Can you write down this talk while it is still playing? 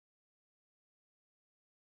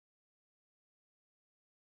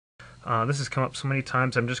This has come up so many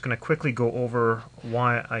times. I'm just going to quickly go over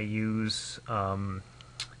why I use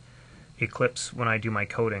Eclipse when I do my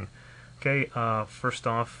coding. Okay, first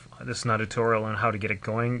off, this is not a tutorial on how to get it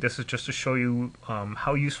going. This is just to show you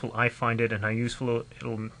how useful I find it and how useful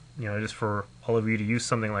it'll, it is for all of you to use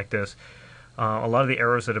something like this. A lot of the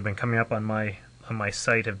errors that have been coming up on my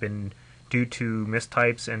site have been due to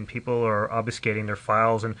mistypes, and people are obfuscating their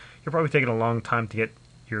files, and you're probably taking a long time to get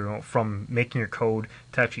from making your code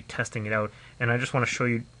to actually testing it out. And I just want to show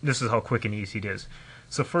you this is how quick and easy it is.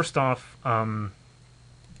 So first off, once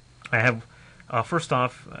you have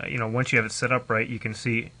it set up right, you can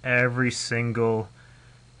see every single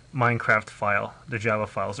Minecraft file, the Java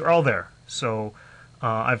files, they're all there. So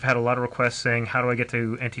I've had a lot of requests saying, how do I get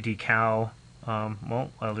to entity cow?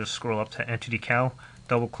 Well, I'll just scroll up to entity cow,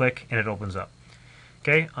 double click, and it opens up.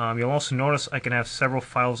 Okay, you'll also notice I can have several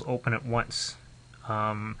files open at once.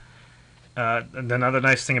 Another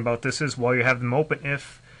nice thing about this is while you have them open,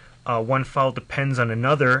 if one file depends on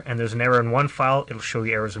another and there's an error in one file, it'll show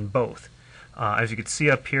you errors in both. As you can see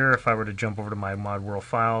up here, if I were to jump over to my mod world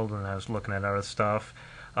file and I was looking at other stuff,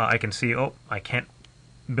 I can see, oh, I can't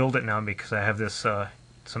build it now because I have this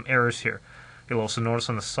some errors here. You'll also notice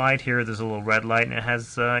on the side here there's a little red light, and it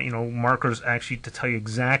has markers actually to tell you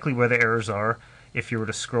exactly where the errors are if you were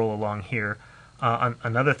to scroll along here.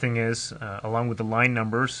 Another thing is, along with the line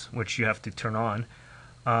numbers, which you have to turn on,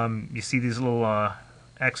 you see these little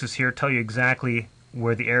X's here tell you exactly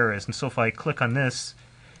where the error is. And so if I click on this,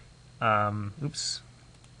 oops,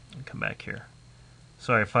 let me come back here.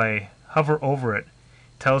 Sorry, if I hover over it,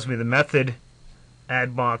 it tells me the method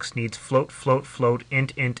add box needs float, float, float,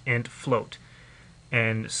 int, int, int, float.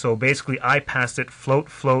 And so basically I passed it float,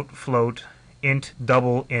 float, float, int,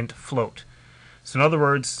 double, int, float. So in other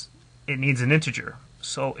words, it needs an integer.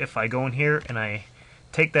 So if I go in here and I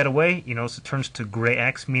take that away, so it turns to gray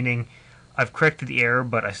X, meaning I've corrected the error,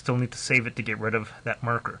 but I still need to save it to get rid of that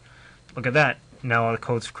marker. Look at that. Now the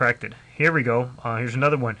code's corrected. Here we go. Here's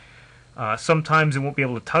another one. Sometimes it won't be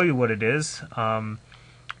able to tell you what it is.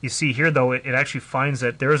 You see here, though, it actually finds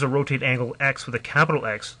that there is a rotate angle X with a capital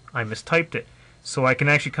X. I mistyped it. So I can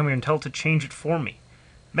actually come here and tell it to change it for me.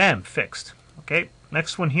 Bam, fixed. Okay,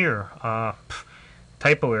 next one here.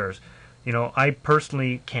 Typo errors. I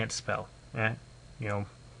personally can't spell.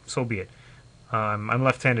 So be it. I'm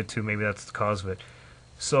left-handed too. Maybe that's the cause of it.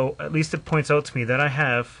 So at least it points out to me that I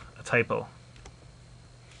have a typo.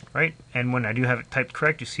 Right? And when I do have it typed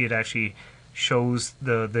correct, you see it actually shows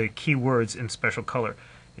the keywords in special color.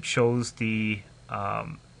 It shows the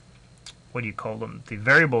what do you call them? The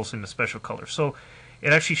variables in a special color. So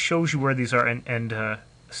it actually shows you where these are, and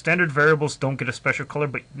standard variables don't get a special color,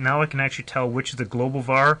 but now I can actually tell which is the global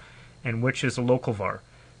var and which is a local var.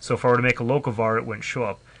 So if I were to make a local var, it wouldn't show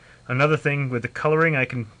up. Another thing with the coloring, I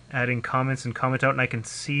can add in comments and comment out, and I can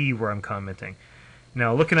see where I'm commenting.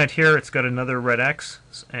 Now looking at here, it's got another red X,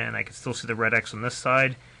 and I can still see the red X on this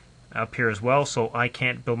side, up here as well, so I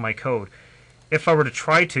can't build my code. If I were to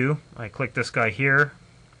try to, I click this guy here,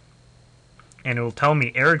 and it will tell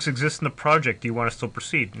me errors exist in the project. Do you want to still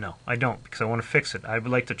proceed? No, I don't, because I want to fix it. I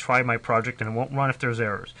would like to try my project, and it won't run if there's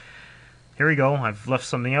errors. Here we go. I've left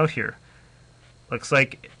something out here. Looks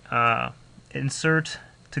like insert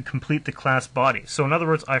to complete the class body. So in other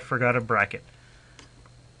words, I forgot a bracket.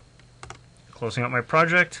 Closing out my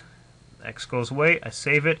project. X goes away. I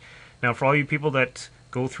save it. Now for all you people that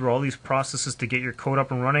go through all these processes to get your code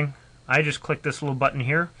up and running, I just click this little button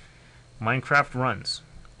here. Minecraft runs.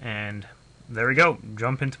 And there we go.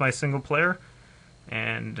 Jump into my single player,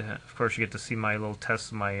 and of course you get to see my little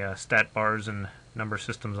tests, my stat bars and number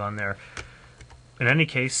systems on there. In any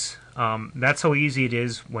case, that's how easy it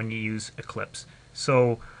is when you use Eclipse.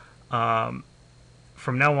 So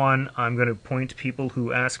from now on, I'm going to point people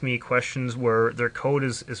who ask me questions where their code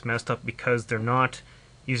is messed up because they're not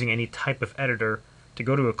using any type of editor to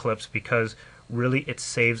go to Eclipse, because really it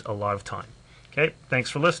saves a lot of time. Okay, thanks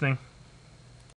for listening.